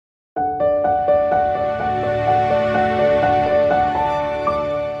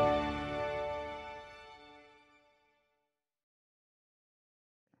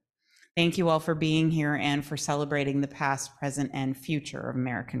Thank you all for being here and for celebrating the past, present, and future of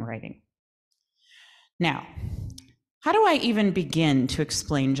American writing. Now, how do I even begin to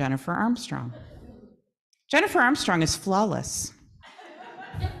explain Jennifer Armstrong? Jennifer Armstrong is flawless.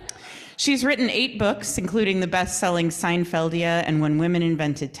 She's written 8 books, including the best-selling Seinfeldia and When Women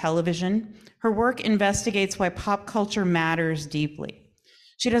Invented Television. Her work investigates why pop culture matters deeply.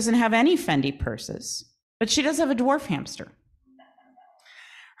 She doesn't have any Fendi purses, but she does have a dwarf hamster.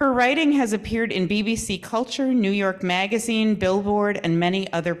 Her writing has appeared in BBC Culture, New York Magazine, Billboard, and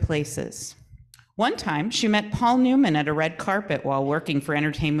many other places. One time, she met Paul Newman at a red carpet while working for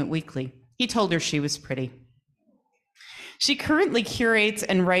Entertainment Weekly. He told her she was pretty. She currently curates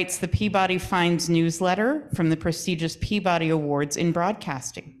and writes the Peabody Finds newsletter from the prestigious Peabody Awards in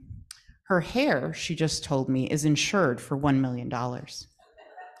broadcasting. Her hair, she just told me, is insured for $1 million.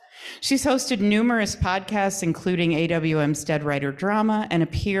 She's hosted numerous podcasts, including AWM's Dead Writer Drama, and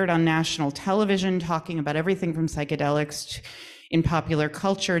appeared on national television talking about everything from psychedelics in popular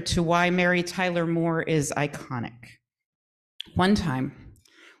culture to why Mary Tyler Moore is iconic. One time,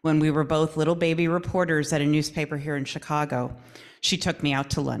 when we were both little baby reporters at a newspaper here in Chicago, she took me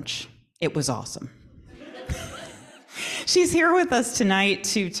out to lunch. It was awesome. She's here with us tonight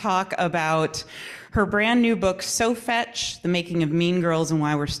to talk about her brand new book, So Fetch, The Making of Mean Girls and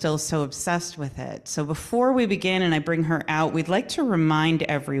Why We're Still So Obsessed with It. So before we begin and I bring her out, we'd like to remind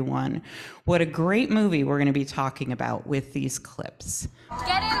everyone what a great movie we're going to be talking about with these clips.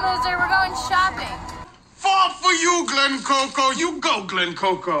 Get in, loser, we're going shopping. Fall for you, Glen Coco. You go, Glen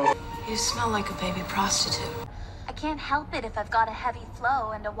Coco. You smell like a baby prostitute. I can't help it if I've got a heavy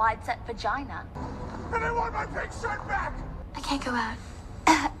flow and a wide-set vagina. And I want my pink shirt back. I can't go out.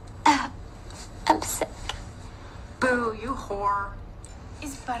 I'm sick. Boo, you whore.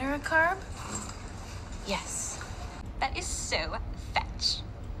 Is butter a carb? Yes. That is so fetch.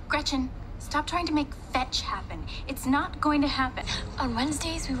 Gretchen, stop trying to make fetch happen. It's not going to happen. On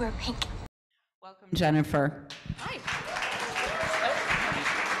Wednesdays, we wear pink. Welcome, Jennifer. Hi.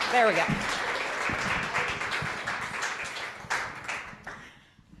 There we go.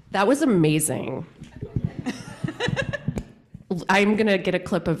 That was amazing. I'm going to get a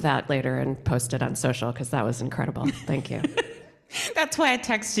clip of that later and post it on social because that was incredible. Thank you. That's why I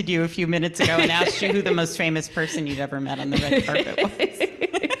texted you a few minutes ago and asked you who the most famous person you'd ever met on the red carpet was.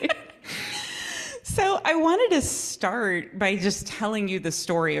 So I wanted to start by just telling you the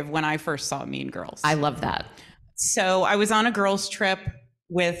story of when I first saw Mean Girls. I love that. So I was on a girls' trip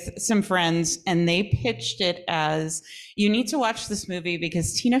with some friends, and they pitched it as, you need to watch this movie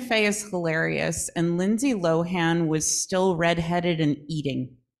because Tina Fey is hilarious, and Lindsay Lohan was still redheaded and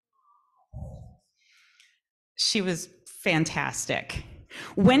eating. She was fantastic.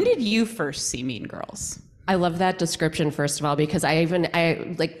 When did you first see Mean Girls? I love that description, first of all, because I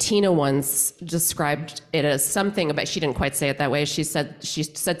like Tina once described it as something about, she didn't quite say it that way. She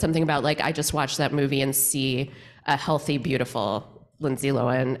said something about like, I just watched that movie and see a healthy, beautiful Lindsay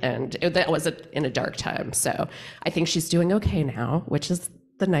Lohan, and that was in a dark time. So I think she's doing okay now, which is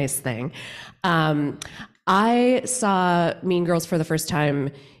the nice thing. I saw Mean Girls for the first time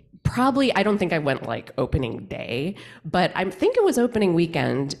probably, I don't think I went like opening day, but I think it was opening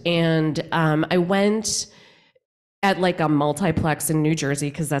weekend. And I went at like a multiplex in New Jersey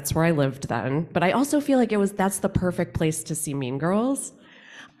because that's where I lived then. But I also feel like that's the perfect place to see Mean Girls,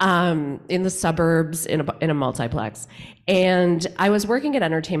 in the suburbs in a multiplex. And I was working at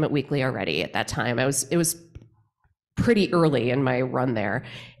Entertainment Weekly already at that time. It was pretty early in my run there.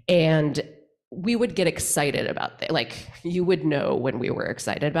 And we would get excited about like you would know when we were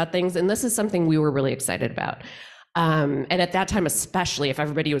excited about things, and this is something we were really excited about. And at that time, especially if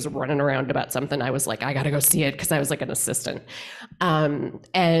everybody was running around about something, I was like, I gotta go see it because I was like an assistant.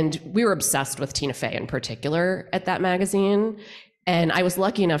 And we were obsessed with Tina Fey in particular at that magazine. And I was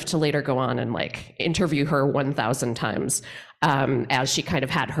lucky enough to later go on and like interview her 1,000 times as she kind of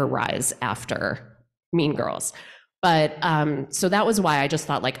had her rise after Mean Girls. But so that was why I just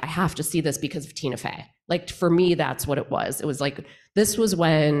thought like, I have to see this because of Tina Fey. Like for me, that's what it was. It was like, this was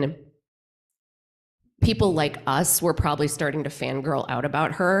when people like us were probably starting to fangirl out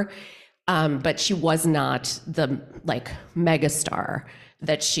about her. But she was not the like megastar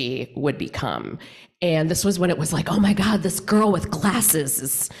that she would become. And this was when it was like, oh my God, this girl with glasses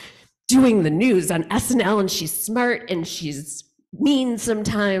is doing the news on SNL, and she's smart and she's mean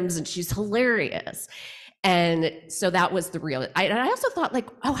sometimes and she's hilarious. And so that was the real, I also thought like,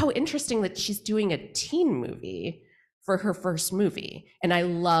 oh, how interesting that she's doing a teen movie for her first movie. And I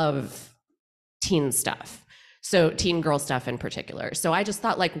love teen stuff. So teen girl stuff in particular. So I just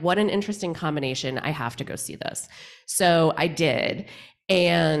thought like, what an interesting combination. I have to go see this. So I did.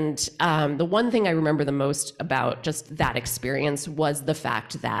 And the one thing I remember the most about just that experience was the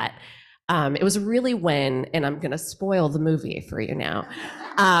fact that it was really when, and I'm going to spoil the movie for you now,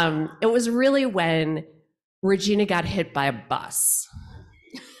 it was really when Regina got hit by a bus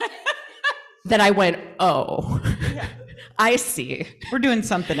that I went, oh, yeah. I see. We're doing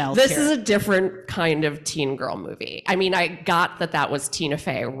something else This here. is a different kind of teen girl movie. I mean, I got that was Tina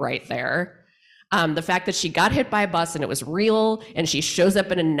Fey right there. The fact that she got hit by a bus and it was real, and she shows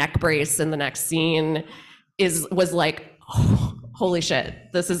up in a neck brace in the next scene was like, oh, holy shit,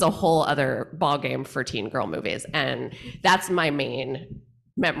 this is a whole other ballgame for teen girl movies. And that's my main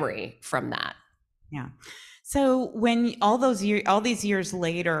memory from that. Yeah. So when all these years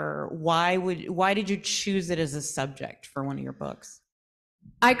later, why did you choose it as a subject for one of your books?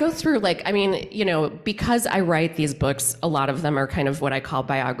 I go through because I write these books, a lot of them are kind of what I call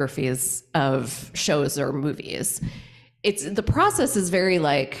biographies of shows or movies. The process is very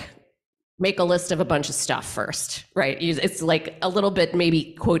like, make a list of a bunch of stuff first, right? It's like a little bit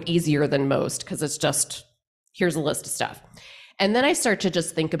maybe quote easier than most, because it's just, here's a list of stuff. And then I start to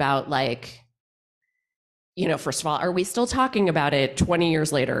just think about like, first of all, are we still talking about it 20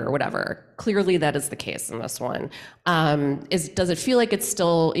 years later or whatever? Clearly that is the case in this one. Does it feel like it's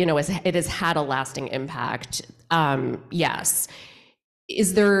still, it has had a lasting impact? Yes.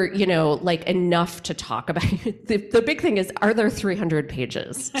 Is there, enough to talk about? The big thing is, are there 300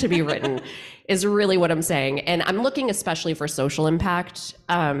 pages to be written is really what I'm saying. And I'm looking especially for social impact.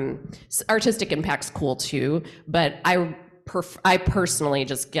 Artistic impact's cool too, but I personally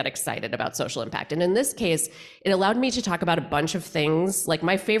just get excited about social impact. And in this case, it allowed me to talk about a bunch of things. Like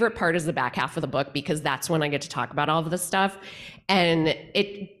my favorite part is the back half of the book, because that's when I get to talk about all of this stuff. And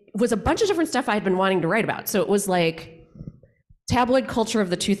it was a bunch of different stuff I had been wanting to write about. So it was like tabloid culture of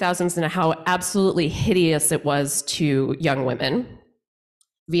the 2000s and how absolutely hideous it was to young women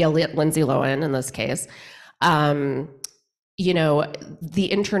via Lindsay Lohan in this case. The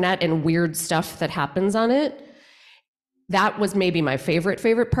internet and weird stuff that happens on it. That was maybe my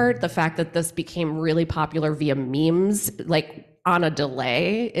favorite part. The fact that this became really popular via memes, like on a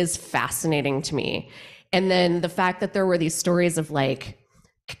delay, is fascinating to me. And then the fact that there were these stories of like,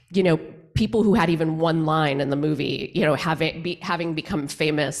 people who had even one line in the movie, having become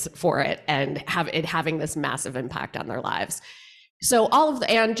famous for it and having this massive impact on their lives. So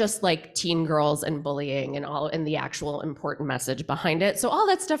and just like teen girls and bullying and the actual important message behind it. So all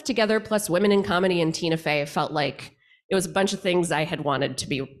that stuff together, plus women in comedy and Tina Fey, felt like it was a bunch of things I had wanted to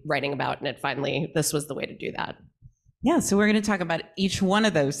be writing about, and this was the way to do that. Yeah, so we're going to talk about each one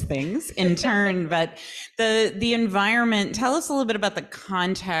of those things in turn, but the environment, tell us a little bit about the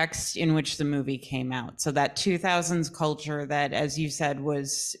context in which the movie came out. So that 2000s culture that, as you said,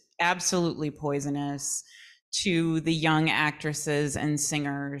 was absolutely poisonous to the young actresses and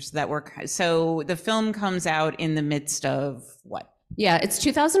singers that were, so the film comes out in the midst of what? Yeah, it's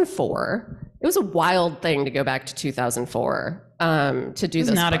 2004. It was a wild thing to go back to 2004 to do this.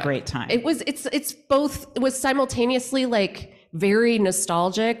 It was not a great time. It's both. It was simultaneously like very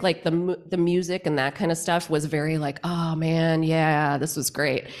nostalgic, like the music and that kind of stuff was very like, oh man, yeah, this was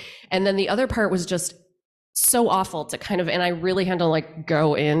great. And then the other part was just so awful to kind of, and I really had to like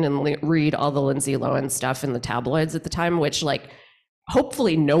go in and read all the Lindsay Lohan stuff in the tabloids at the time, which like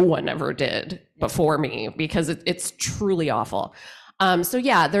hopefully no one ever did before me, because it's truly awful. So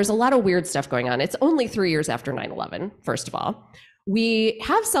yeah, there's a lot of weird stuff going on. It's only 3 years after 9/11, first of all. We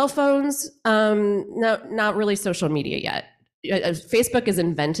have cell phones, not really social media yet. Facebook is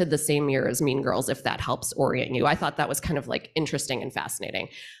invented the same year as Mean Girls, if that helps orient you. I thought that was kind of like interesting and fascinating.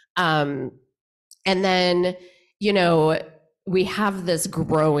 And then, we have this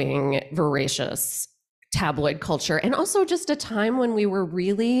growing, voracious tabloid culture, and also just a time when we were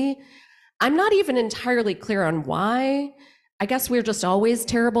really, I'm not even entirely clear on why. I guess we're just always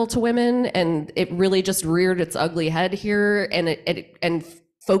terrible to women, and it really just reared its ugly head here, and it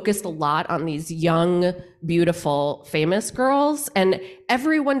focused a lot on these young, beautiful, famous girls, and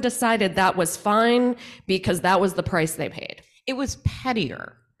everyone decided that was fine because that was the price they paid. It was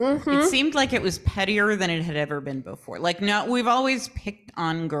pettier. Mm-hmm. It seemed like it was pettier than it had ever been before. Like, no, we've always picked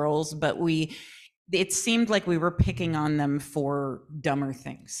on girls, but it seemed like we were picking on them for dumber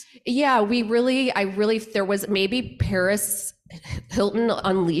things. Yeah, there was maybe Paris Hilton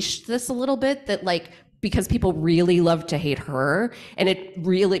unleashed this a little bit, that like, because people really loved to hate her, and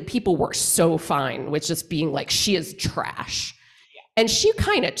people were so fine with just being like, she is trash. Yeah. And she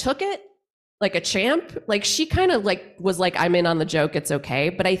kind of took it like a champ. Like she kind of like was like, I'm in on the joke, it's okay.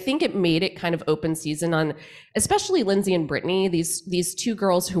 But I think it made it kind of open season on, especially Lindsay and Brittany, these two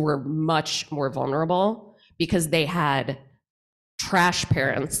girls who were much more vulnerable because they had trash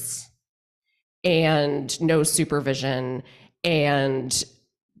parents and no supervision and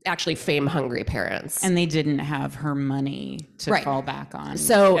actually fame-hungry parents. And they didn't have her money to fall back on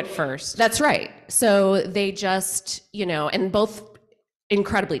at first. That's right. So they just, you know, and both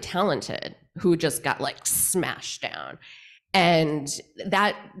incredibly talented who just got like smashed down. And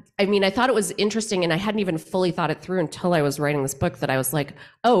that, I mean, I thought it was interesting, and I hadn't even fully thought it through until I was writing this book, that I was like,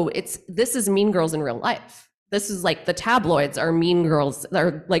 oh, this is Mean Girls in real life. This is like the tabloids are Mean Girls.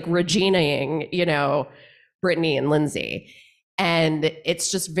 They're like Regina-ing, you know, Brittany and Lindsay. And it's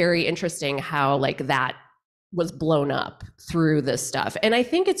just very interesting how like that was blown up through this stuff. And I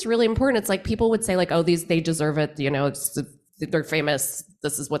think it's really important. It's like people would say like, oh, they deserve it. You know, they're famous.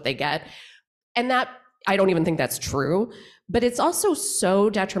 This is what they get. And that, I don't even think that's true. But it's also so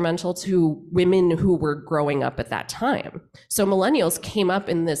detrimental to women who were growing up at that time. So millennials came up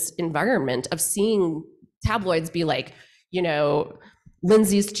in this environment of seeing tabloids be like, you know,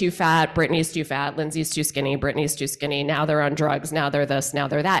 Lindsay's too fat, Brittany's too fat, Lindsay's too skinny, Brittany's too skinny, now they're on drugs, now they're this, now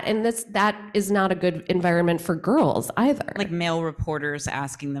they're that. And that is not a good environment for girls either. Like male reporters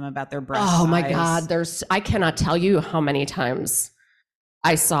asking them about their breast size. My God, I cannot tell you how many times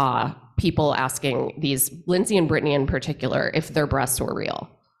I saw people asking these, Lindsay and Brittany in particular, if their breasts were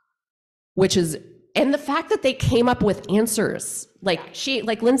real. And the fact that they came up with answers,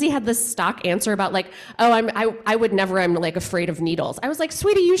 like Lindsay had this stock answer about like, oh, I would never, I'm like afraid of needles. I was like,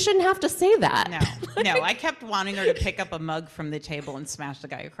 sweetie, you shouldn't have to say that. No, I kept wanting her to pick up a mug from the table and smash the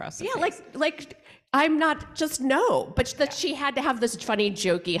guy across the face. like I'm not just no, but that she had to have this funny,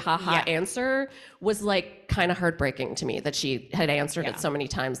 jokey, haha answer was like kind of heartbreaking to me that she had answered it so many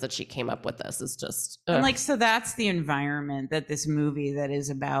times that she came up with this. Is just and like, so that's the environment that this movie that is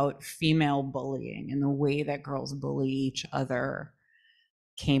about female bullying and the way that girls bully each other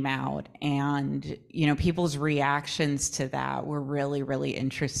came out. And, you know, people's reactions to that were really, really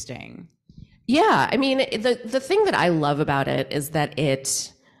interesting. Yeah. I mean, the thing that I love about it is that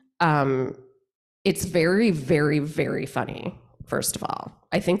it's very, very, very funny, first of all.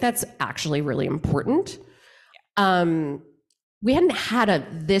 I think that's actually really important. We hadn't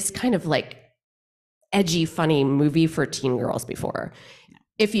had this kind of like edgy, funny movie for teen girls before.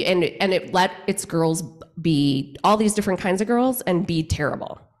 If you and it let its girls be all these different kinds of girls and be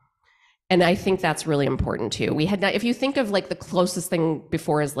terrible. And I think that's really important too. If you think of like the closest thing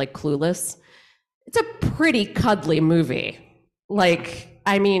before is like Clueless, it's a pretty cuddly movie. Like,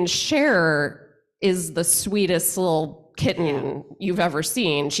 I mean, Cher is the sweetest little kitten you've ever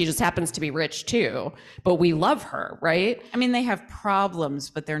seen. She just happens to be rich too, but we love her, right? I mean, they have problems,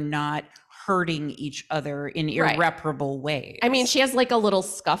 but they're not hurting each other in irreparable ways. I mean, she has like a little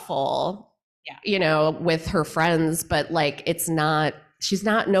scuffle, you know, with her friends, but like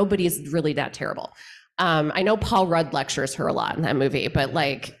nobody's really that terrible. I know Paul Rudd lectures her a lot in that movie, but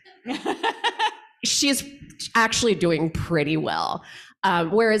like she's actually doing pretty well.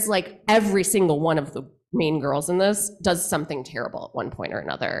 Whereas like every single one of the main girls in this does something terrible at one point or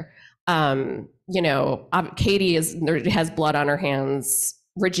another. You know, Katie has blood on her hands.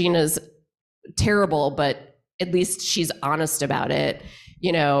 Regina's terrible, but at least she's honest about it.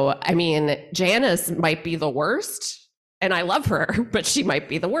 You know, I mean, Janice might be the worst, and I love her, but she might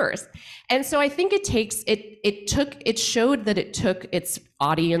be the worst. And so I think it showed that it took its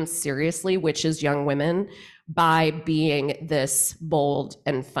audience seriously, which is young women, by being this bold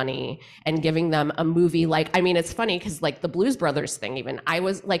and funny and giving them a movie like, I mean, it's funny because like the Blues Brothers thing, even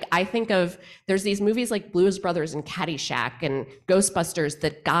I think of, there's these movies like Blues Brothers and Caddyshack and Ghostbusters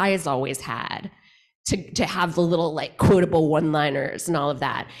that guys always had to have the little like quotable one-liners and all of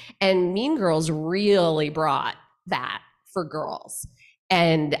that. And Mean Girls really brought that for girls.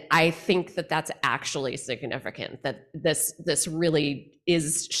 And I think that that's actually significant, that this really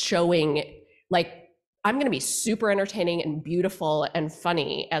is showing like, I'm going to be super entertaining and beautiful and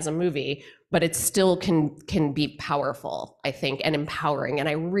funny as a movie, but it still can be powerful, I think, and empowering. And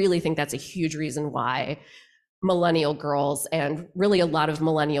I really think that's a huge reason why millennial girls and really a lot of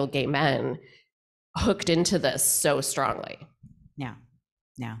millennial gay men hooked into this so strongly. Yeah.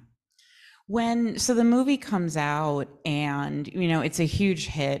 So the movie comes out and, you know, it's a huge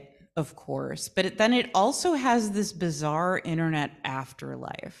hit, of course, but then it also has this bizarre internet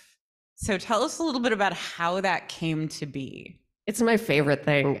afterlife. So tell us a little bit about how that came to be. It's my favorite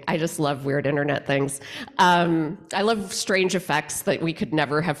thing. I just love weird internet things. I love strange effects that we could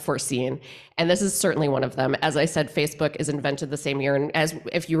never have foreseen. And this is certainly one of them. As I said, Facebook is invented the same year. And as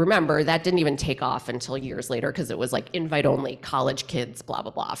if you remember, that didn't even take off until years later because it was like invite only, college kids, blah,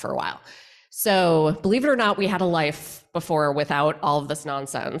 blah, blah for a while. So believe it or not, we had a life before without all of this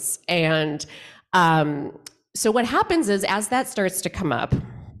nonsense. And So what happens is, as that starts to come up,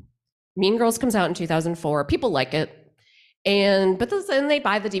 Mean Girls comes out in 2004. People like it. And they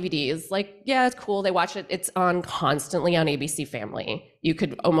buy the DVDs. Like, yeah, it's cool. They watch it. It's on constantly on ABC Family. You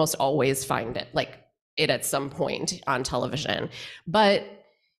could almost always find it, like it at some point on television. But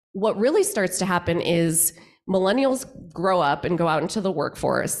what really starts to happen is millennials grow up and go out into the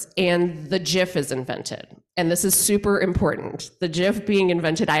workforce, and the GIF is invented. And this is super important. The GIF being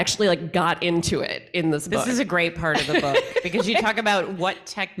invented, I actually like got into it in this book. This is a great part of the book because you talk about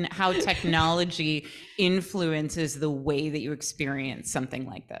how technology influences the way that you experience something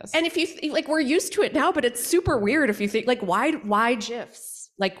like this. And if you like, we're used to it now, but it's super weird if you think like, why GIFs?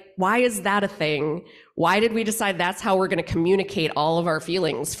 Like, why is that a thing? Why did we decide that's how we're going to communicate all of our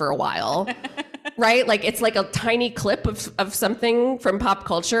feelings for a while? Right? Like, it's like a tiny clip of something from pop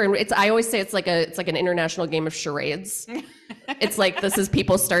culture. And I always say it's like an international game of charades. It's like, this is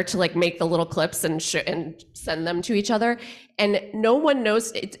people start to like make the little clips and send them to each other. And no one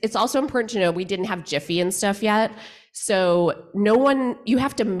knows. It's also important to know we didn't have Jiffy and stuff yet. So you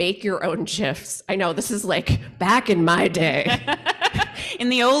have to make your own GIFs. I know this is like back in my day. In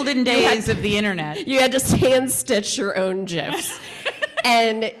the olden days of the internet. You had to hand stitch your own GIFs.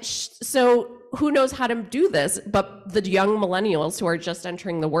 And so who knows how to do this, but the young millennials who are just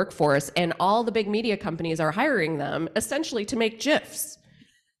entering the workforce, and all the big media companies are hiring them essentially to make GIFs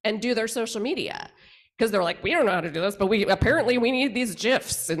and do their social media. Because they're like, we don't know how to do this, but we need these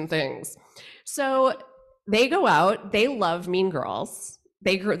GIFs and things. So they go out, they love Mean Girls.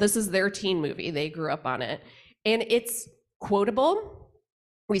 This is their teen movie. They grew up on it. And it's quotable.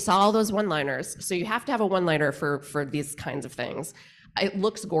 We saw all those one-liners. So you have to have a one-liner for these kinds of things. It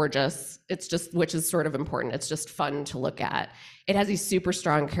looks gorgeous. Which is sort of important. It's just fun to look at. It has these super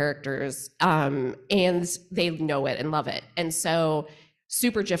strong characters, and they know it and love it. And so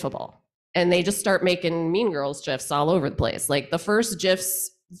super GIFable. And they just start making Mean Girls GIFs all over the place. Like the first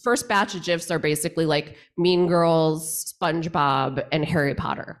batch of GIFs are basically like Mean Girls, SpongeBob, and Harry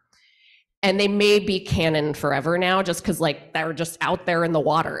Potter. And they may be canon forever now, just because like they're just out there in the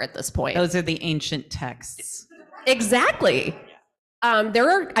water at this point. Those are the ancient texts. Exactly. I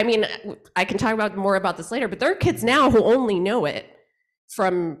can talk about more about this later, but there are kids now who only know it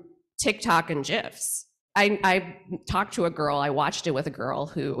from TikTok and GIFs. I talked to a girl, I watched it with a girl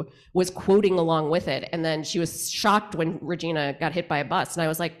who was quoting along with it, and then she was shocked when Regina got hit by a bus, and I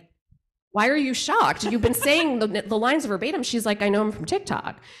was like, why are you shocked? You've been saying the lines verbatim. She's like, I know them from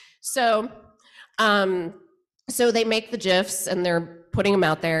TikTok. So they make the GIFs and they're putting them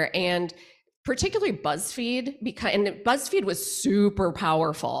out there, and particularly BuzzFeed, and BuzzFeed was super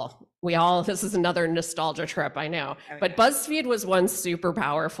powerful. This is another nostalgia trip, I know, but BuzzFeed was once super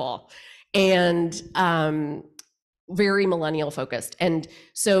powerful and very millennial focused. And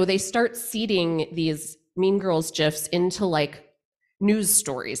so they start seeding these Mean Girls GIFs into like news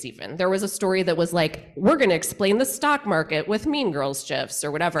stories even. There was a story that was like, we're going to explain the stock market with Mean Girls GIFs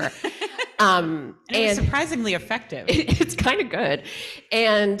or whatever. And it's surprisingly effective. It's kind of good.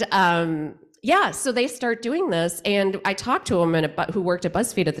 And so they start doing this. And I talked to a woman who worked at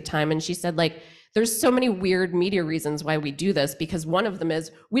BuzzFeed at the time, and she said like, there's so many weird media reasons why we do this, because one of them is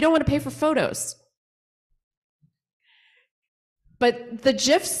we don't want to pay for photos. But the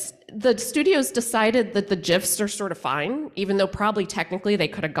GIFs, the studios decided that the GIFs are sort of fine, even though probably technically they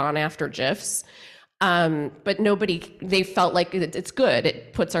could have gone after GIFs. But they felt like it's good.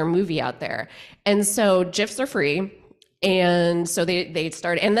 It puts our movie out there. And so GIFs are free. And so they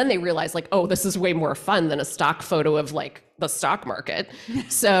started, and then they realized like, oh, this is way more fun than a stock photo of like the stock market.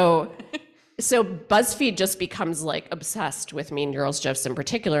 So BuzzFeed just becomes like obsessed with Mean Girls GIFs in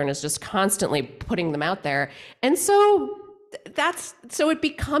particular, and is just constantly putting them out there. And so it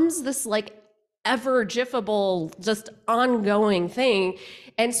becomes this like ever GIFable, just ongoing thing.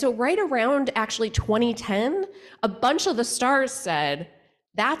 And so right around actually 2010, a bunch of the stars said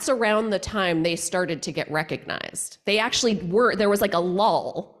that's around the time they started to get recognized. They actually there was like a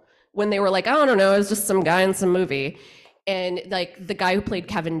lull when they were like, oh, I don't know, it was just some guy in some movie. And like the guy who played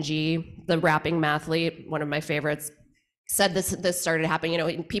Kevin G, the rapping mathlete, one of my favorites, said this started happening. You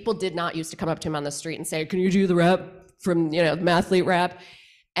know, people did not used to come up to him on the street and say, can you do the rap from, mathlete rap?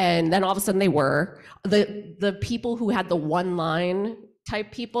 And then all of a sudden they were. The people who had the one line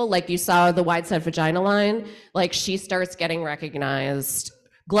type people, like you saw the wide set vagina line, like she starts getting recognized.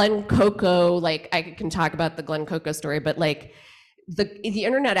 Glenn Coco, like I can talk about the Glenn Coco story, but like the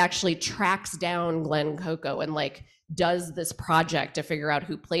internet actually tracks down Glenn Coco and like does this project to figure out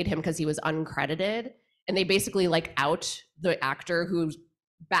who played him because he was uncredited. And they basically like out the actor whose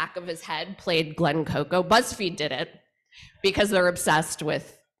back of his head played Glenn Coco. BuzzFeed did it because they're obsessed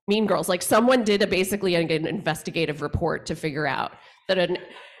with Mean Girls. Like someone did basically an investigative report to figure out that an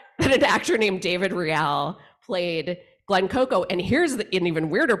actor named David Real played Glenn Coco. And here's an even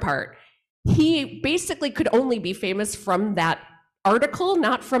weirder part. He basically could only be famous from that article,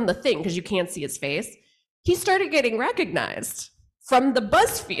 not from the thing, because you can't see his face. He started getting recognized from the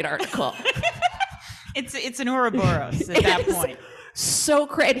BuzzFeed article. It's an Ouroboros at that point. So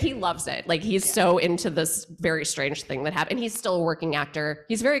crazy. He loves it. Like he's so into this very strange thing that happened. And he's still a working actor.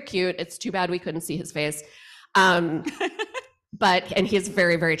 He's very cute. It's too bad we couldn't see his face. And he's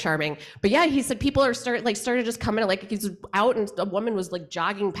very, very charming. But yeah, he said people are started just coming, like he's out and a woman was like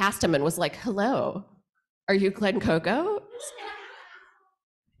jogging past him and was like, "Hello, are you Glenn Coco?"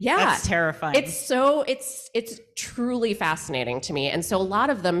 Yeah. That's terrifying. It's truly fascinating to me. And so a lot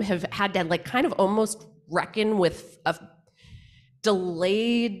of them have had to like kind of almost reckon with a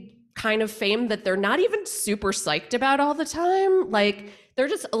delayed kind of fame that they're not even super psyched about all the time. Like they're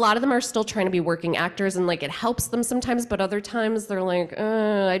just, a lot of them are still trying to be working actors and like it helps them sometimes, but other times they're like,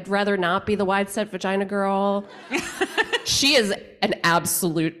 I'd rather not be the wide set vagina girl. She is an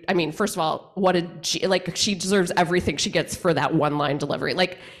absolute, I mean, first of all, she deserves everything she gets for that one line delivery.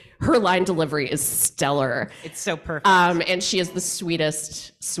 Like her line delivery is stellar. It's so perfect. And she is the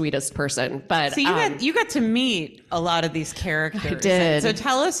sweetest person. But so you got to meet a lot of these characters. I did. So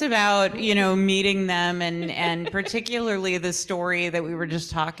tell us about, meeting them and particularly the story that we were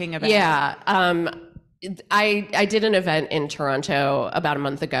just talking about. Yeah. I did an event in Toronto about a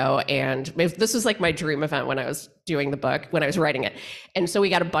month ago, and this was like my dream event when I was doing the book, when I was writing it. And so we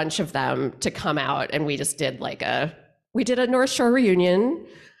got a bunch of them to come out, and we just did we did a North Shore reunion.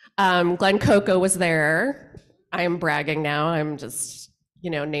 Glenn Coco was there. I am bragging now. I'm just,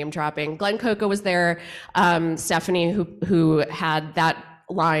 name dropping. Glenn Coco was there. Stephanie, who had that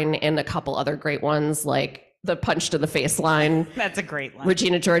line and a couple other great ones, like the punch to the face line. That's a great line.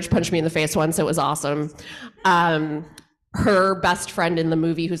 Regina George punched me in the face once. It was awesome. Her best friend in the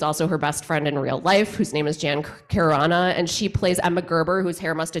movie, who's also her best friend in real life, whose name is Jan Carolina, and she plays Emma Gerber, whose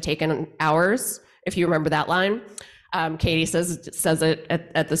hair must have taken hours, if you remember that line. Katie says it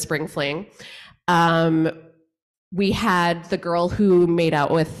at the Spring Fling. We had the girl who made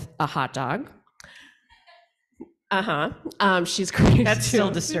out with a hot dog. She's great. That's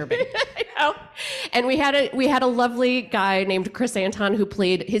still disturbing. I know. And we had a lovely guy named Chris Anton who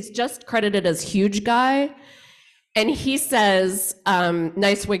played, he's just credited as Huge Guy. And he says,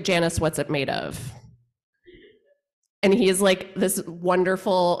 "Nice wig, Janice, what's it made of?" And he is like this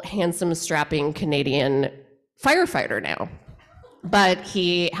wonderful, handsome, strapping Canadian firefighter now. But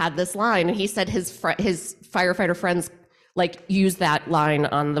he had this line, and he said his firefighter friends like use that line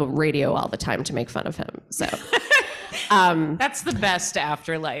on the radio all the time to make fun of him. So that's the best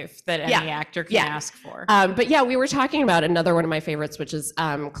afterlife that any actor can ask for. But yeah, we were talking about another one of my favorites, which is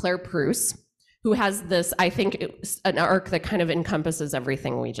Claire Prusse, who has this, I think, an arc that kind of encompasses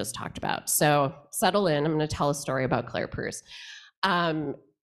everything we just talked about. So settle in. I'm going to tell a story about Claire Prusse.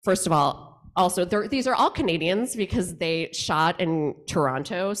 First of all, also, these are all Canadians because they shot in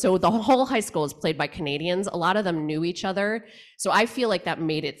Toronto. So the whole high school is played by Canadians. A lot of them knew each other. So I feel like that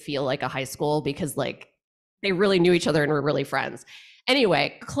made it feel like a high school because like they really knew each other and were really friends.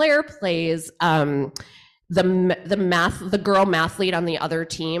 Anyway, Claire plays the girl math lead on the other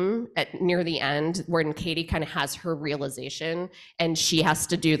team near the end, when Katie kind of has her realization and she has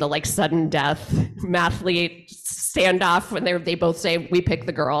to do the like sudden death math lead standoff when they both say, "We pick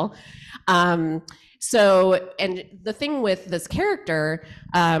the girl." So, and the thing with this character,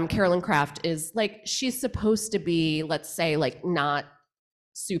 Carolyn Craft, is like, she's supposed to be, let's say, like not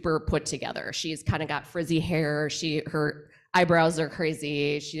super put together. She's kind of got frizzy hair. Her eyebrows are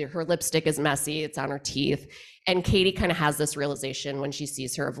crazy. Her lipstick is messy. It's on her teeth. And Katie kind of has this realization when she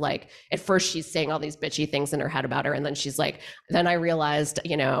sees her of like, at first she's saying all these bitchy things in her head about her. And then she's like, then I realized,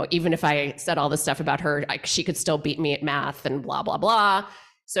 even if I said all this stuff about her, she could still beat me at math and blah, blah, blah.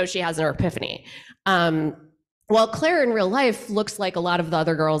 So she has her epiphany. Well, Claire in real life looks like a lot of the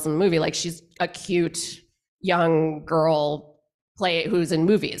other girls in the movie. Like she's a cute young girl who's in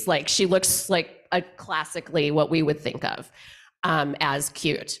movies. Like she looks like classically what we would think of as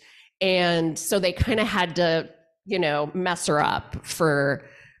cute. And so they kind of had to, mess her up for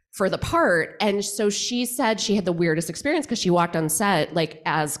the part. And so she said she had the weirdest experience because she walked on set like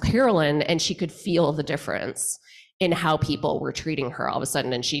as Carolyn and she could feel the difference in how people were treating her all of a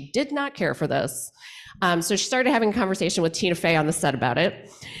sudden. And she did not care for this. So she started having a conversation with Tina Fey on the set about it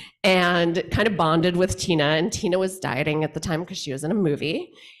and kind of bonded with Tina. And Tina was dieting at the time because she was in a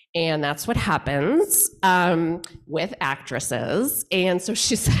movie. And that's what happens with actresses. And so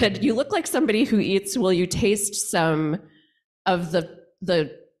she said, "You look like somebody who eats. Will you taste some of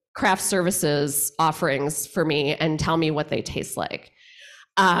the craft services offerings for me and tell me what they taste like.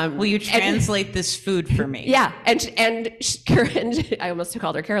 Will you translate this food for me? Yeah, and Karen, I almost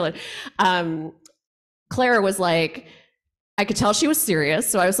called her Carolyn. Claire was like, I could tell she was serious,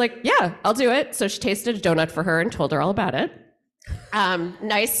 so I was like, yeah, I'll do it. So she tasted a donut for her and told her all about it.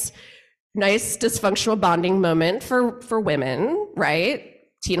 Nice dysfunctional bonding moment for women, right?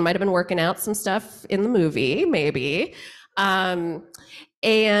 Tina might have been working out some stuff in the movie, maybe.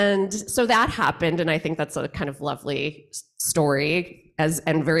 And so that happened, and I think that's a kind of lovely story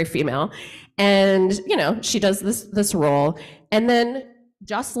and very female. And she does this role, and then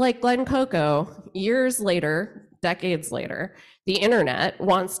just like Glenn Coco, years later, decades later, the internet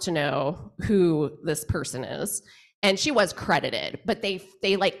wants to know who this person is, and she was credited, but they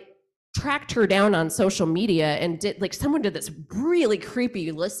like tracked her down on social media and someone did this really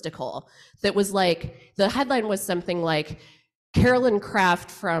creepy listicle that was like, the headline was something like, Carolyn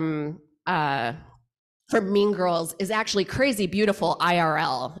Craft from Mean Girls is actually crazy beautiful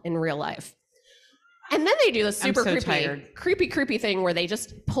IRL in real life. And then they do this super creepy thing where they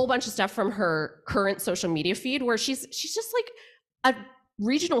just pull a bunch of stuff from her current social media feed where she's just like a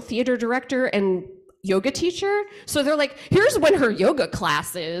regional theater director and yoga teacher. So they're like, here's when her yoga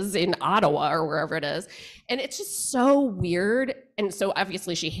class is in Ottawa or wherever it is. And it's just so weird. And so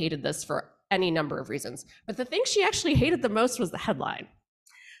obviously she hated this for any number of reasons. But the thing she actually hated the most was the headline.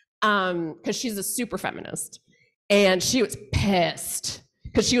 Because she's a super feminist. And she was pissed.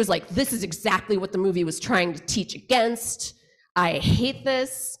 Because she was like, this is exactly what the movie was trying to teach against. I hate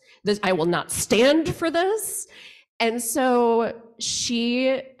this. I will not stand for this. And so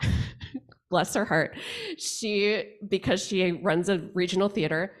she, bless her heart, because she runs a regional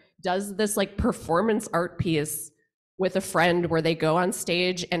theater, does this like performance art piece with a friend where they go on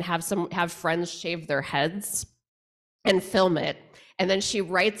stage and have friends shave their heads and film it. And then she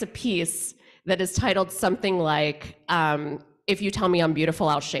writes a piece that is titled something like, if you tell me I'm beautiful,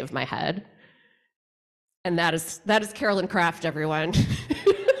 I'll shave my head. And that is Carolyn Craft, everyone.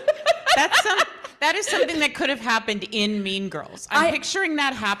 That is something that could have happened in Mean Girls. I'm picturing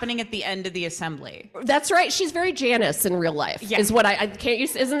that happening at the end of the assembly. That's right. She's very Janice in real life. Yeah. Is what I can't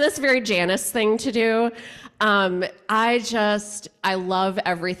use. Isn't this a very Janice thing to do? I love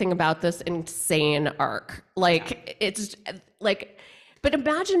everything about this insane arc. It's like, but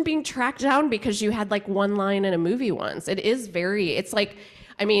imagine being tracked down because you had like one line in a movie once. It's like,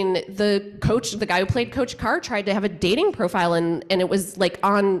 I mean, the guy who played Coach Carr tried to have a dating profile and it was like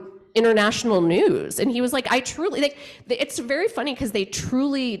on international news. And he was like, it's very funny because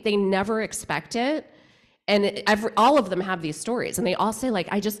they never expect it. And all of them have these stories and they all say like,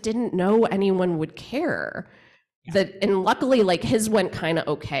 I just didn't know anyone would care. Yeah. And luckily like his went kind of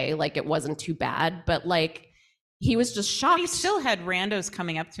okay. Like it wasn't too bad, but like he was just shocked. But he still had randos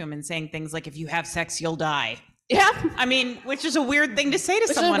coming up to him and saying things like, if you have sex, you'll die. Yeah. I mean, which is a weird thing to say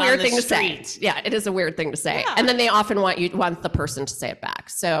to someone on the street. Yeah, it is a weird thing to say. Yeah. And then they often want the person to say it back.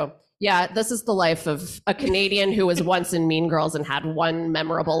 So yeah, this is the life of a Canadian who was once in Mean Girls and had one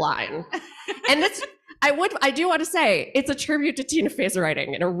memorable line. And I do want to say it's a tribute to Tina Fey's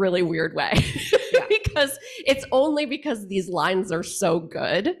writing in a really weird way. Yeah. Because it's only because these lines are so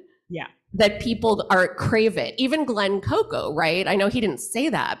good. Yeah. That people crave it. Even Glenn Coco, right? I know he didn't say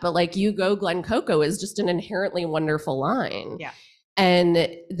that, but like you go Glenn Coco is just an inherently wonderful line. Yeah. And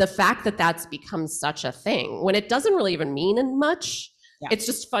the fact that that's become such a thing when it doesn't really even mean much. Yeah. It's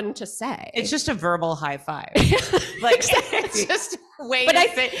just fun to say. It's just a verbal high five. Like it's just a way to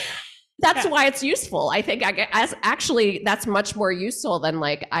say. That's why it's useful. I think that's much more useful than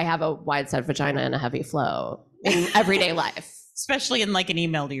like I have a wide set vagina and a heavy flow in everyday life. Especially in like an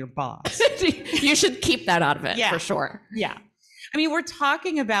email to your boss. You should keep that out of it for sure. Yeah. I mean, we're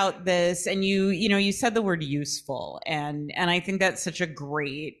talking about this and you said the word useful and I think that's such a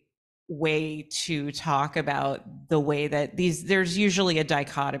great way to talk about the way that there's usually a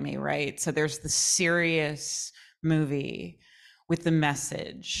dichotomy, right? So there's the serious movie with the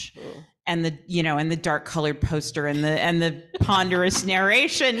message and the dark colored poster and the ponderous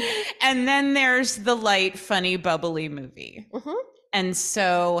narration. And then there's the light, funny, bubbly movie. Mm-hmm. And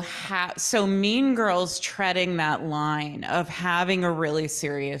so Mean Girls treading that line of having a really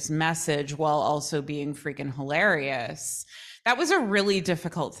serious message while also being freaking hilarious. That was a really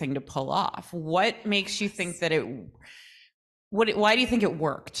difficult thing to pull off. What makes you think that why do you think it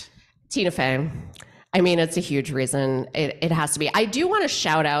worked? Tina Fey. I mean, it's a huge reason. It has to be. I do want to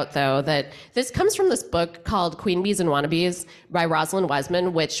shout out, though, that this comes from this book called Queen Bees and Wannabes by Rosalind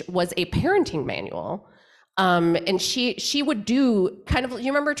Wiseman, which was a parenting manual And she would do kind of, you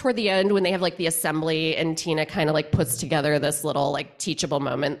remember toward the end when they have like the assembly and Tina kind of like puts together this little like teachable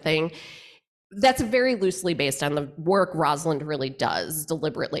moment thing? That's very loosely based on the work Rosalind really does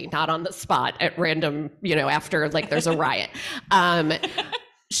deliberately, not on the spot at random, after like there's a riot.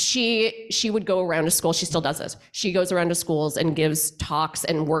 She would go around to school. She still does this. She goes around to schools and gives talks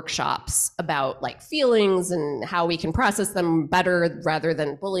and workshops about like feelings and how we can process them better rather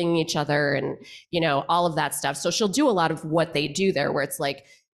than bullying each other and, all of that stuff. So she'll do a lot of what they do there, where it's like,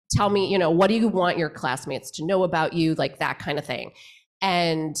 tell me, what do you want your classmates to know about you? Like that kind of thing.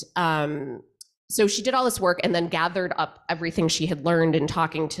 And so she did all this work and then gathered up everything she had learned in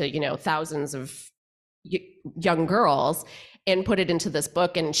talking to, thousands of young girls and put it into this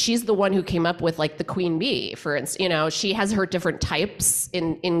book. And she's the one who came up with like the queen bee, for instance. She has her different types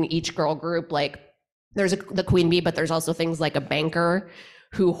in each girl group. Like there's the queen bee, but there's also things like a banker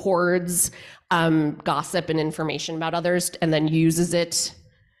who hoards gossip and information about others and then uses it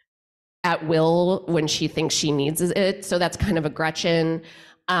at will when she thinks she needs it. So that's kind of a Gretchen.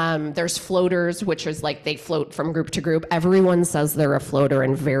 There's floaters, which is like they float from group to group. Everyone says they're a floater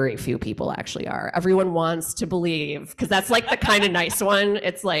and very few people actually are. Everyone wants to believe, because that's like the kind of nice one.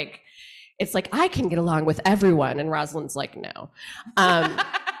 It's like, I can get along with everyone. And Rosalind's like, no.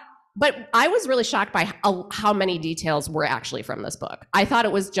 But I was really shocked by how many details were actually from this book. I thought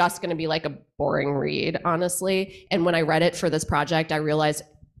it was just going to be like a boring read, honestly. And when I read it for this project, I realized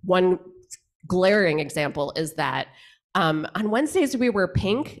one glaring example is that on Wednesdays we wear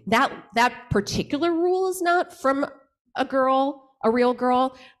pink. That particular rule is not from a real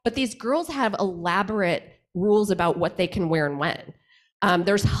girl, but these girls have elaborate rules about what they can wear and when.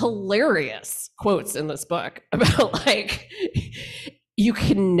 There's hilarious quotes in this book about like, you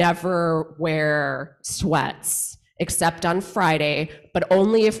can never wear sweats except on Friday, but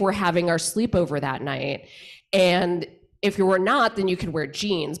only if we're having our sleepover that night. And if you were not, then you could wear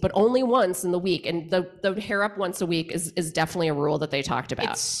jeans, but only once in the week. And the hair up once a week is definitely a rule that they talked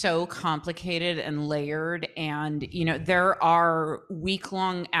about. It's so complicated and layered. And, there are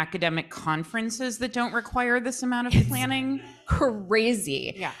week-long academic conferences that don't require this amount of planning.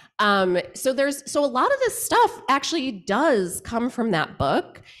 Crazy. Yeah. So a lot of this stuff actually does come from that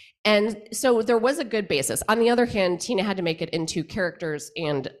book. And so there was a good basis. On the other hand, Tina had to make it into characters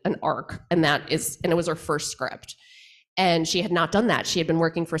and an arc. And it was her first script. And she had not done that. She had been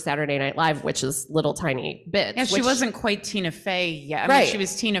working for Saturday Night Live, which is little tiny bits. Yeah, she wasn't quite Tina Fey yet. Right. I mean, she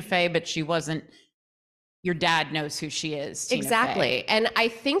was Tina Fey, but she wasn't, your dad knows who she is, Tina exactly. Fey. And I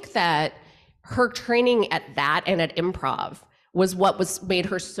think that her training at that and at improv was what made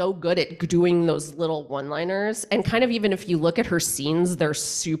her so good at doing those little one-liners. And kind of even if you look at her scenes, they're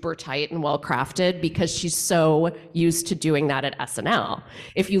super tight and well crafted because she's so used to doing that at SNL.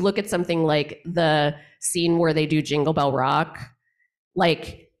 If you look at something like the scene where they do Jingle Bell Rock,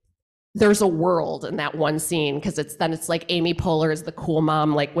 like there's a world in that one scene because it's like Amy Poehler is the cool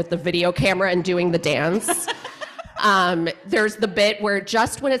mom, like with the video camera and doing the dance. There's the bit where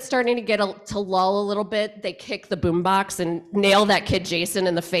just when it's starting to get to lull a little bit, they kick the boombox and nail that kid Jason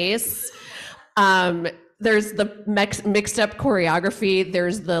in the face. There's the mixed up choreography.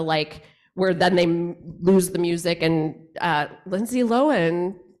 There's the like where then they lose the music and Lindsay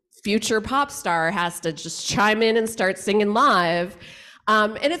Lohan, future pop star, has to just chime in and start singing live.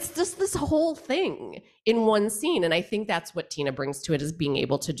 And it's just this whole thing in one scene. And I think that's what Tina brings to it, is being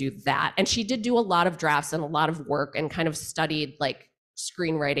able to do that. And she did do a lot of drafts and a lot of work and kind of studied like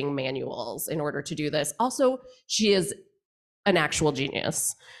screenwriting manuals in order to do this. Also, she is an actual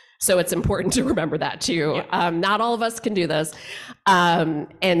genius. So it's important to remember that too. Yeah. Not all of us can do this. And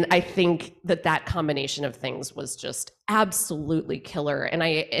I think that combination of things was just absolutely killer. And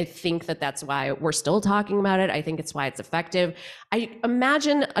I think that's why we're still talking about it. I think it's why it's effective. I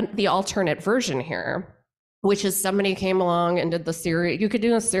imagine the alternate version here, which is somebody came along and did the series. You could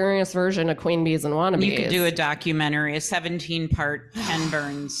do a serious version of Queen Bees and Wannabes. You could do a documentary, a 17-part Ken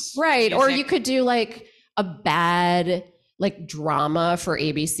Burns. Right. music. Or you could do like a bad like drama for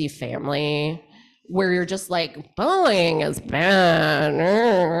ABC Family where you're just like, bullying is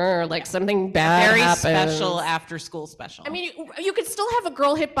bad, like something bad Very happens. special after school special. I mean, you could still have a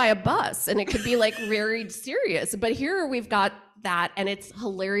girl hit by a bus and it could be like very serious, but here we've got that and it's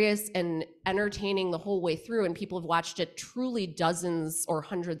hilarious and entertaining the whole way through, and people have watched it truly dozens or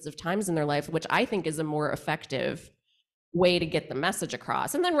hundreds of times in their life, which I think is a more effective way to get the message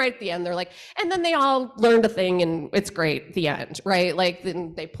across. And then right at the end, they're like, and then they all learned a thing and it's great, the end, right? Like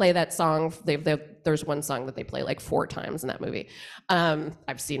then they play that song. There's one song that they play like 4 times in that movie.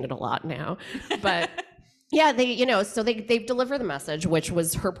 I've seen it a lot now, but Yeah, they deliver the message, which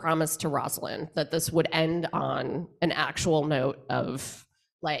was her promise to Rosalind, that this would end on an actual note of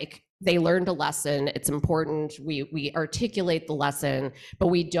like, they learned a lesson. It's important. We articulate the lesson, but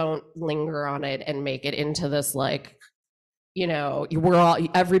we don't linger on it and make it into this like,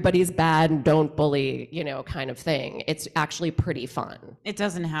 everybody's bad and don't bully, kind of thing. It's actually pretty fun. It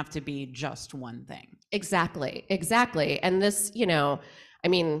doesn't have to be just one thing. Exactly. And this,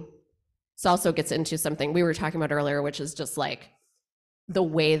 this also gets into something we were talking about earlier, which is just like the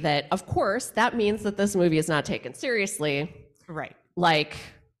way that, of course, that means that this movie is not taken seriously. Right. Like,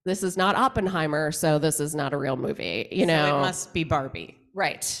 this is not Oppenheimer, so this is not a real movie, So it must be Barbie.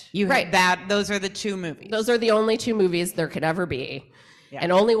 Right. Those are the two movies. Those are the only two movies there could ever be. Yeah.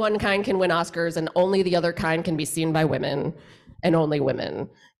 And only one kind can win Oscars, and only the other kind can be seen by women, and only women.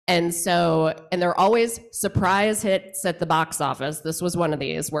 And they're always surprise hits at the box office. This was one of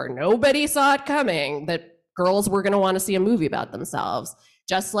these where nobody saw it coming, that girls were going to want to see a movie about themselves.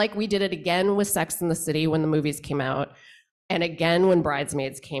 Just like we did it again with Sex and the City when the movies came out, and again when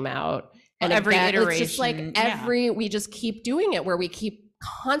Bridesmaids came out. And every iteration, it's just like we just keep doing it, where we keep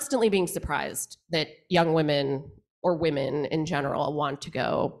constantly being surprised that young women or women in general want to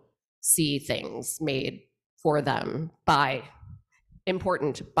go see things made for them by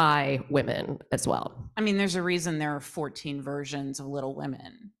women as well. I mean, there's a reason there are 14 versions of Little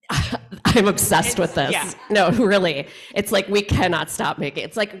Women. I'm obsessed with this. Yeah. No, really. It's like we cannot stop making it.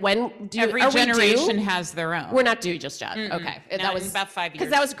 It's like every generation has their own. We're not due just yet. Mm-mm. Okay. That was about 5 years. Because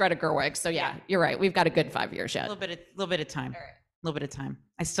that was Greta Gerwig. So yeah, you're right. We've got a good 5 years yet. A little bit of time. All right. A little bit of time.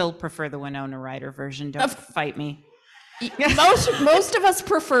 I still prefer the Winona Ryder version. Don't fight me. Most of us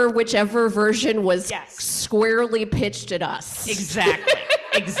prefer whichever version was squarely pitched at us.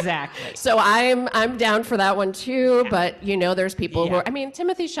 Exactly. So I'm down for that one too, but there's people who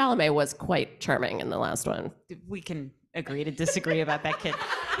Timothée Chalamet was quite charming in the last one. We can agree to disagree about that kid.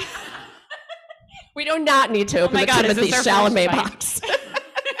 We do not need to open the Timothée Chalamet box.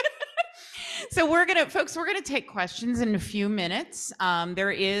 So we're gonna take questions in a few minutes.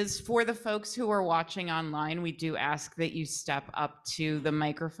 There is, for the folks who are watching online, we do ask that you step up to the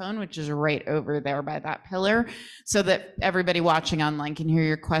microphone, which is right over there by that pillar, so that everybody watching online can hear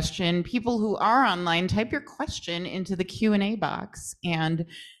your question. People who are online, type your question into the Q&A box, and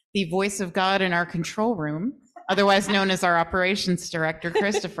the voice of God in our control room, otherwise known as our operations director,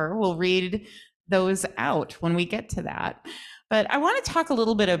 Christopher, will read those out when we get to that. But I want to talk a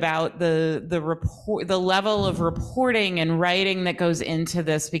little bit about the level of reporting and writing that goes into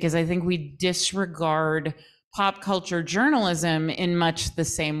this, because I think we disregard pop culture journalism in much the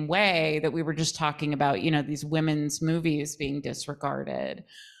same way that we were just talking about, these women's movies being disregarded.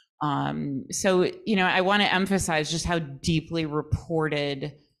 So I want to emphasize just how deeply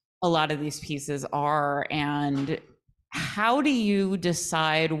reported a lot of these pieces are, and how do you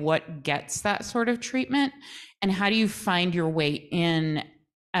decide what gets that sort of treatment? And how do you find your way in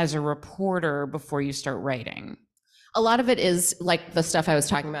as a reporter before you start writing? A lot of it is like the stuff I was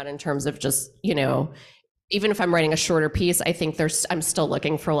talking about in terms of just, even if I'm writing a shorter piece, I think I'm still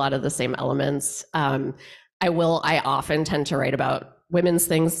looking for a lot of the same elements. I often tend to write about women's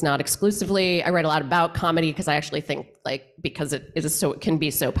things, not exclusively. I write a lot about comedy because I actually think because it can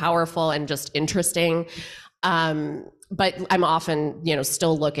be so powerful and just interesting. But I'm often,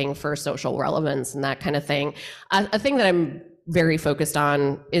 still looking for social relevance and that kind of thing. A thing that I'm very focused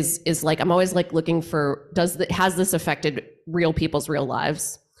on is I'm always looking for, has this affected real people's real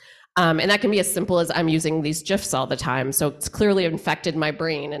lives? And that can be as simple as I'm using these GIFs all the time. So it's clearly infected my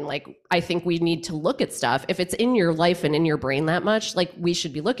brain. And I think we need to look at stuff. If it's in your life and in your brain that much, we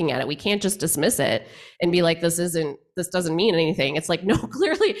should be looking at it. We can't just dismiss it and be like, this doesn't mean anything. It's no,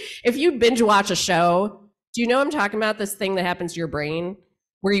 clearly, if you binge watch a show, do you know I'm talking about, this thing that happens to your brain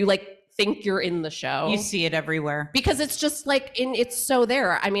where you think you're in the show? You see it everywhere. Because it's just it's so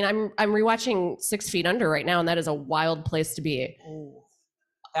there. I mean, I'm rewatching 6 Feet Under right now, and that is a wild place to be. Ooh,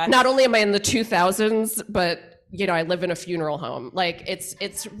 not only am I in the 2000s, but I live in a funeral home.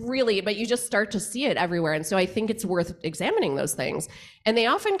 It's really, but you just start to see it everywhere. And so I think it's worth examining those things. And they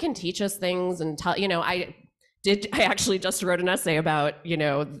often can teach us things and tell, I actually just wrote an essay about,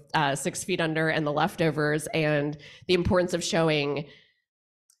 6 Feet Under and The Leftovers, and the importance of showing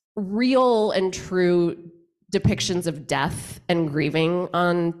real and true depictions of death and grieving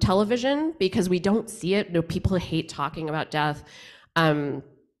on television, because we don't see it. People hate talking about death.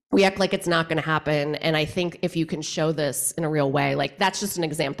 We act like it's not going to happen. And I think if you can show this in a real way, that's just an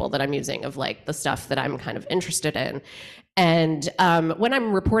example that I'm using of the stuff that I'm kind of interested in. And when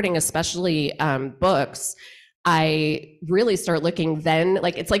I'm reporting, especially books, I really start looking then,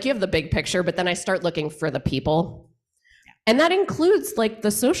 like, it's like you have the big picture, but then I start looking for the people. And that includes like the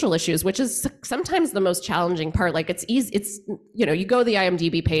social issues, which is sometimes the most challenging part. Like it's easy, it's, you know, you go to the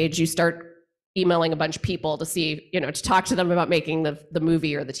IMDb page, you start emailing a bunch of people to see, you know, to talk to them about making the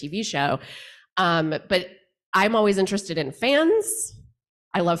movie or the TV show. But I'm always interested in fans.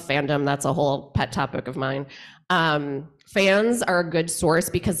 I love fandom. That's a whole pet topic of mine. Fans are a good source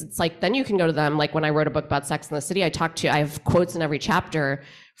because it's like, then you can go to them. Like when I wrote a book about Sex and the City, I have quotes in every chapter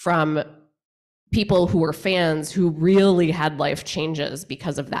from people who were fans who really had life changes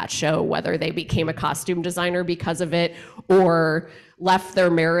because of that show, whether they became a costume designer because of it, or left their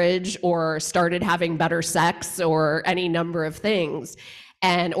marriage, or started having better sex, or any number of things,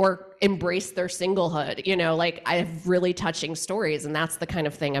 and or embraced their singlehood. You know, like I have really touching stories, and that's the kind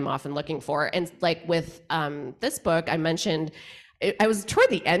of thing I'm often looking for. And like with this book, I mentioned, I was toward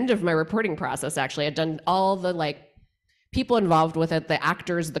the end of my reporting process, actually. I'd done all the like people involved with it, the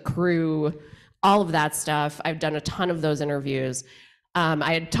actors, the crew, all of that stuff. I've done a ton of those interviews.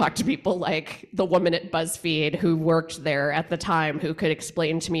 I had talked to people like the woman at BuzzFeed who worked there at the time, who could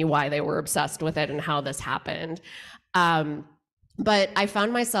explain to me why they were obsessed with it and how this happened. But I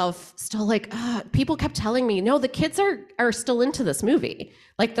found myself still like, people kept telling me, no, the kids are still into this movie.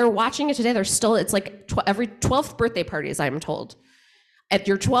 Like they're watching it today. They're still, it's like every 12th birthday parties, I'm told. At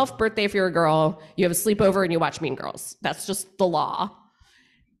your 12th birthday, if you're a girl, you have a sleepover and you watch Mean Girls. That's just the law.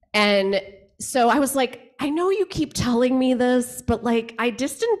 And so I was like, I know you keep telling me this, but like, I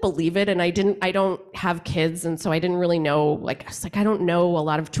just didn't believe it. And I don't have kids. And so I didn't really know, like, I was like, I don't know a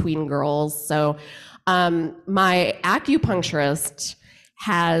lot of tween girls. So my acupuncturist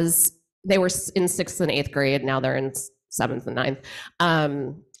they were in 6th and 8th grade. Now they're in 7th and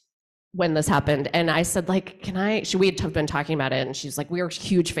 9th. When this happened. And I said, like, we had been talking about it. And she's like, we were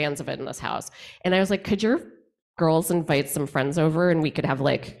huge fans of it in this house. And I was like, could your girls invite some friends over and we could have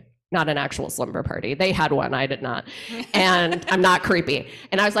like, not an actual slumber party. They had one, I did not. And I'm not creepy.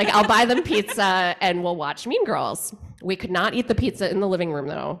 And I was like, I'll buy them pizza and we'll watch Mean Girls. We could not eat the pizza in the living room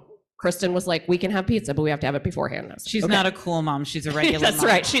though. Kristen was like, we can have pizza, but we have to have it beforehand. She's not a cool mom. She's a regular That's mom.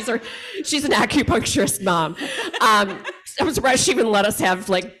 right. She's an acupuncturist mom. I'm surprised she even let us have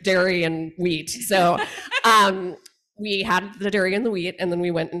like dairy and wheat. So we had the dairy and the wheat, and then we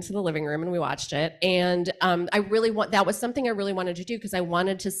went into the living room and we watched it. And that was something I really wanted to do, because I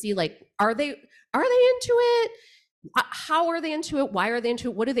wanted to see, like, are they into it? How are they into it? Why are they into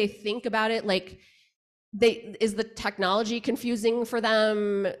it? What do they think about it? Like, is the technology confusing for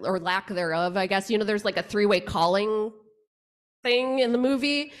them, or lack thereof? I guess, you know, there's like a 3-way calling thing in the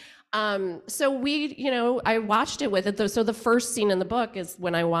movie. So I watched it with it. So the first scene in the book is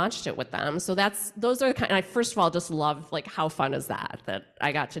when I watched it with them. So those are I first of all just love, like, how fun is that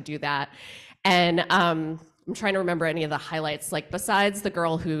I got to do that. And I'm trying to remember any of the highlights, like besides the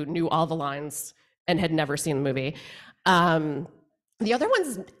girl who knew all the lines and had never seen the movie. The other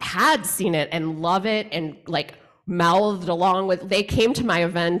ones had seen it and love it and like mouthed along with. They came to my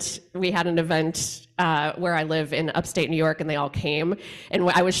event. We had an event where I live in upstate New York, and they all came. And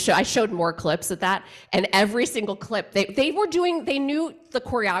I showed more clips at that. And every single clip, they knew the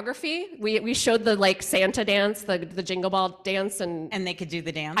choreography. We showed the like Santa dance, the Jingle Ball dance, and they could do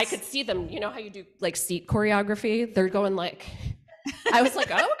the dance. I could see them. You know how you do like seat choreography? They're going like. I was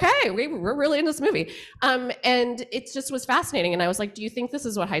like, oh, okay, we're really in this movie. And it just was fascinating. And I was like, do you think this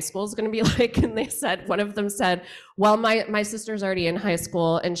is what high school is going to be like? And one of them said, well, my sister's already in high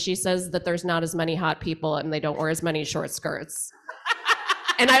school, and she says that there's not as many hot people and they don't wear as many short skirts.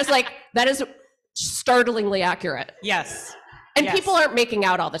 And I was like, that is startlingly accurate. Yes. And people aren't making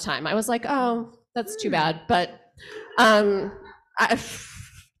out all the time. I was like, oh, that's too bad. But I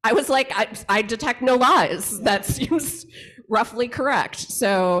was like, I detect no lies. That seems roughly correct.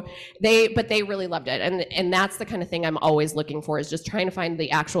 So they really loved it. And that's the kind of thing I'm always looking for, is just trying to find the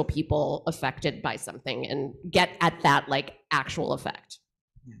actual people affected by something and get at that like actual effect.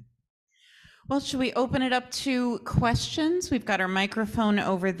 Yeah. Well, should we open it up to questions? We've got our microphone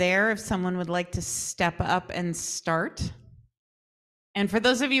over there if someone would like to step up and start. And for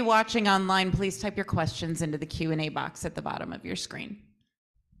those of you watching online, please type your questions into the Q&A box at the bottom of your screen.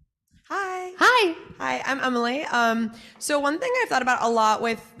 Hi, I'm Emily. So one thing I've thought about a lot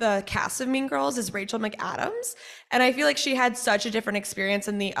with the cast of Mean Girls is Rachel McAdams. And I feel like she had such a different experience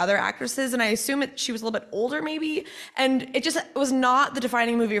than the other actresses. And I assume she was a little bit older maybe. And it was not the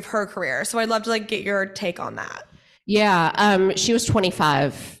defining movie of her career. So I'd love to like get your take on that. Yeah, she was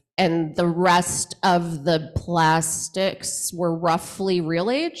 25. And the rest of the plastics were roughly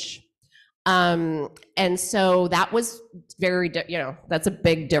real age. And so that was that's a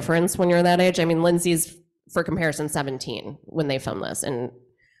big difference when you're that age. I mean, Lindsay's for comparison, 17 when they filmed this. And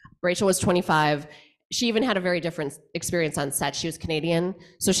Rachel was 25. She even had a very different experience on set. She was Canadian,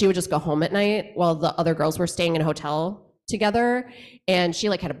 so she would just go home at night while the other girls were staying in a hotel together. And she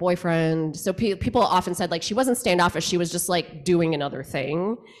like had a boyfriend. So people often said like she wasn't standoffish, she was just like doing another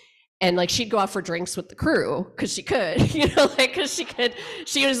thing. And like she'd go out for drinks with the crew because she could, you know, like because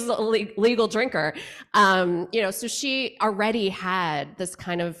she was a legal drinker. You know, so she already had this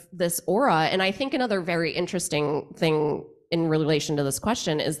kind of this aura. And I think another very interesting thing in relation to this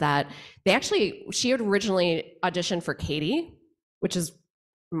question is that she had originally auditioned for Katie, which is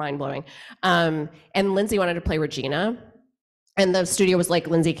mind-blowing. And Lindsay wanted to play Regina. And the studio was like,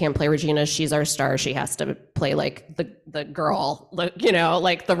 Lindsay can't play Regina. She's our star. She has to play like the girl, you know,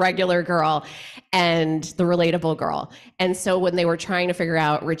 like the regular girl and the relatable girl. And so when they were trying to figure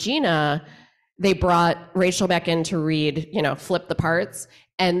out Regina, they brought Rachel back in to read, you know, flip the parts.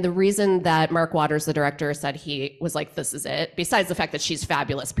 And the reason that Mark Waters, the director, said he was like, this is it, besides the fact that she's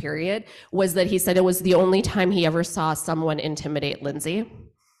fabulous, period, was that he said it was the only time he ever saw someone intimidate Lindsay.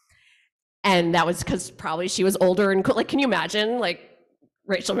 And that was because probably she was older and cool. Like, can you imagine, like,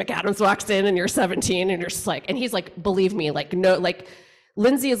 Rachel McAdams walks in and you're 17 and you're just like, and he's like, believe me, like, no, like,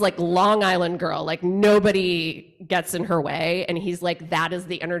 Lindsay is like Long Island girl, like nobody gets in her way. And he's like, that is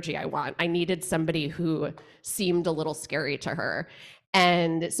the energy I want. I needed somebody who seemed a little scary to her.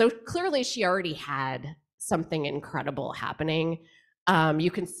 And so clearly she already had something incredible happening.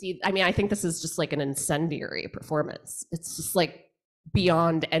 You can see, I mean, I think this is just like an incendiary performance. It's just like,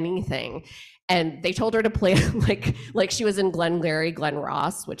 beyond anything. And they told her to play like she was in Glenn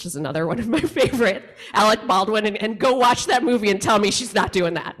Ross, which is another one of my favorite, Alec Baldwin, and go watch that movie and tell me she's not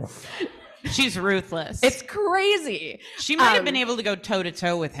doing that. She's ruthless. It's crazy. She might have been able to go toe to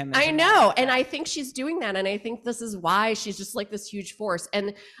toe with him. I know. And I think she's doing that. And I think this is why she's just like this huge force.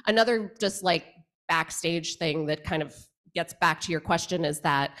 And another just like backstage thing that kind of gets back to your question is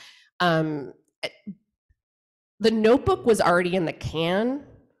that the Notebook was already in the can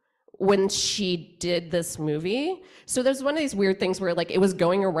when she did this movie. So there's one of these weird things where like it was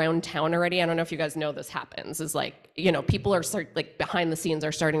going around town already. I don't know if you guys know this happens, is like, you know, people are like behind the scenes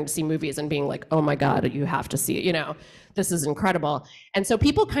are starting to see movies and being like, oh my God, you have to see it, you know, this is incredible. And so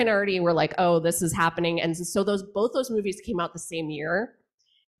people kind of already were like, oh, this is happening. And so both those movies came out the same year.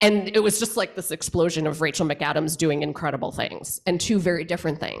 And it was just like this explosion of Rachel McAdams doing incredible things and two very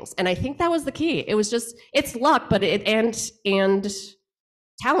different things. And I think that was the key. It was just, it's luck, but and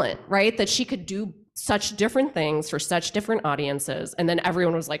talent, right? That she could do such different things for such different audiences. And then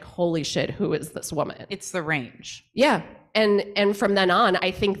everyone was like, holy shit, who is this woman? It's the range. Yeah. And from then on, I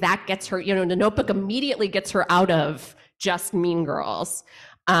think that gets her, you know, the Notebook immediately gets her out of just Mean Girls.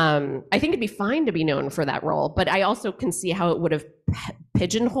 I think it'd be fine to be known for that role, but I also can see how it would have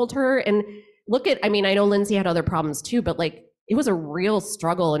pigeonholed her. And look at, I mean, I know Lindsay had other problems too, but like it was a real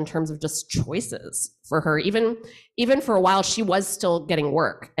struggle in terms of just choices for her. Even for a while, she was still getting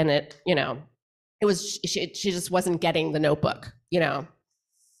work, and it, you know, it was she just wasn't getting the Notebook, you know.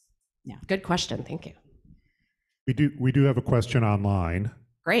 Yeah, good question. Thank you. We do have a question online.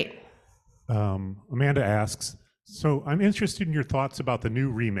 Great. Amanda asks, so I'm interested in your thoughts about the new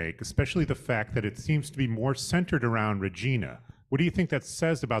remake, especially the fact that it seems to be more centered around Regina. What do you think that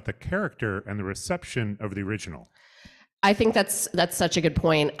says about the character and the reception of the original? I think that's such a good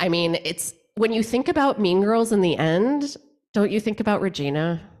point. I mean, it's when you think about Mean Girls in the end, don't you think about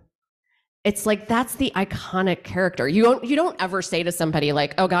Regina? It's like that's the iconic character. You don't ever say to somebody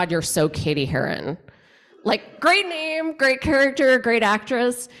like, "Oh God, you're so Katie Heron." Like, great name, great character, great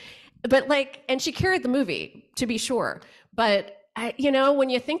actress. But like, and she carried the movie, to be sure. But you know,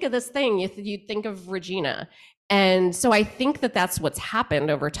 when you think of this thing, you think of Regina. And so I think that that's what's happened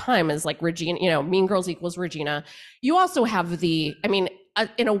over time is like Regina, you know, Mean Girls equals Regina. You also have in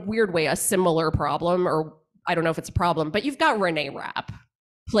a weird way, a similar problem, or I don't know if it's a problem, but you've got Renee Rapp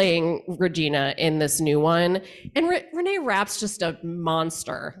playing Regina in this new one. And Renee Rapp's just a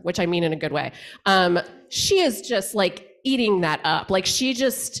monster, which I mean in a good way. She is just like eating that up. Like she's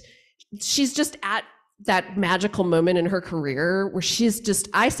just at that magical moment in her career where she's just,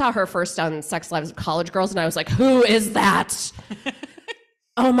 I saw her first on Sex Lives of College Girls and I was like, who is that?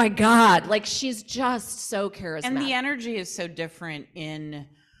 Oh my God. Like she's just so charismatic. And the energy is so different in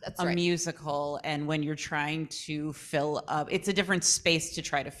musical, and when you're trying to fill up, it's a different space to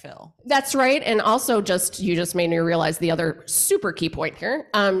try to fill. That's right. And also you just made me realize the other super key point here.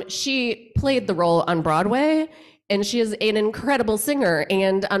 She played the role on Broadway and she is an incredible singer,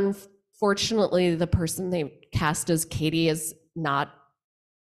 and unfortunately, the person they cast as Katie is not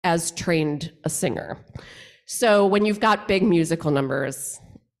as trained a singer. So when you've got big musical numbers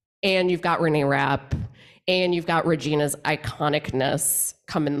and you've got Renee Rapp and you've got Regina's iconicness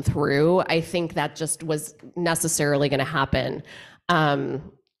coming through, I think that just was necessarily going to happen.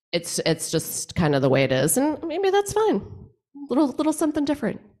 It's just kind of the way it is, and maybe that's fine. Little something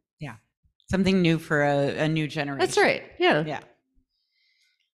different. Yeah, something new for a new generation. That's right. Yeah. Yeah.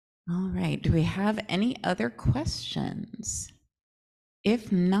 All right. Do we have any other questions?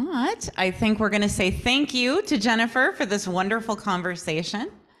 If not, I think we're going to say thank you to Jennifer for this wonderful conversation.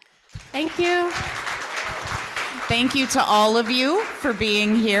 Thank you. Thank you to all of you for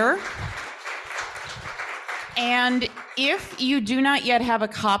being here. And if you do not yet have a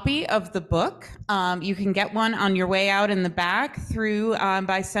copy of the book, you can get one on your way out in the back through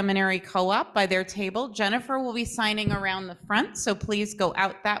by Seminary Co-op by their table. Jennifer will be signing around the front, so please go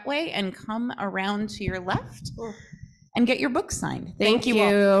out that way and come around to your left and get your book signed. Thank you.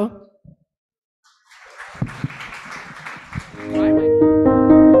 All.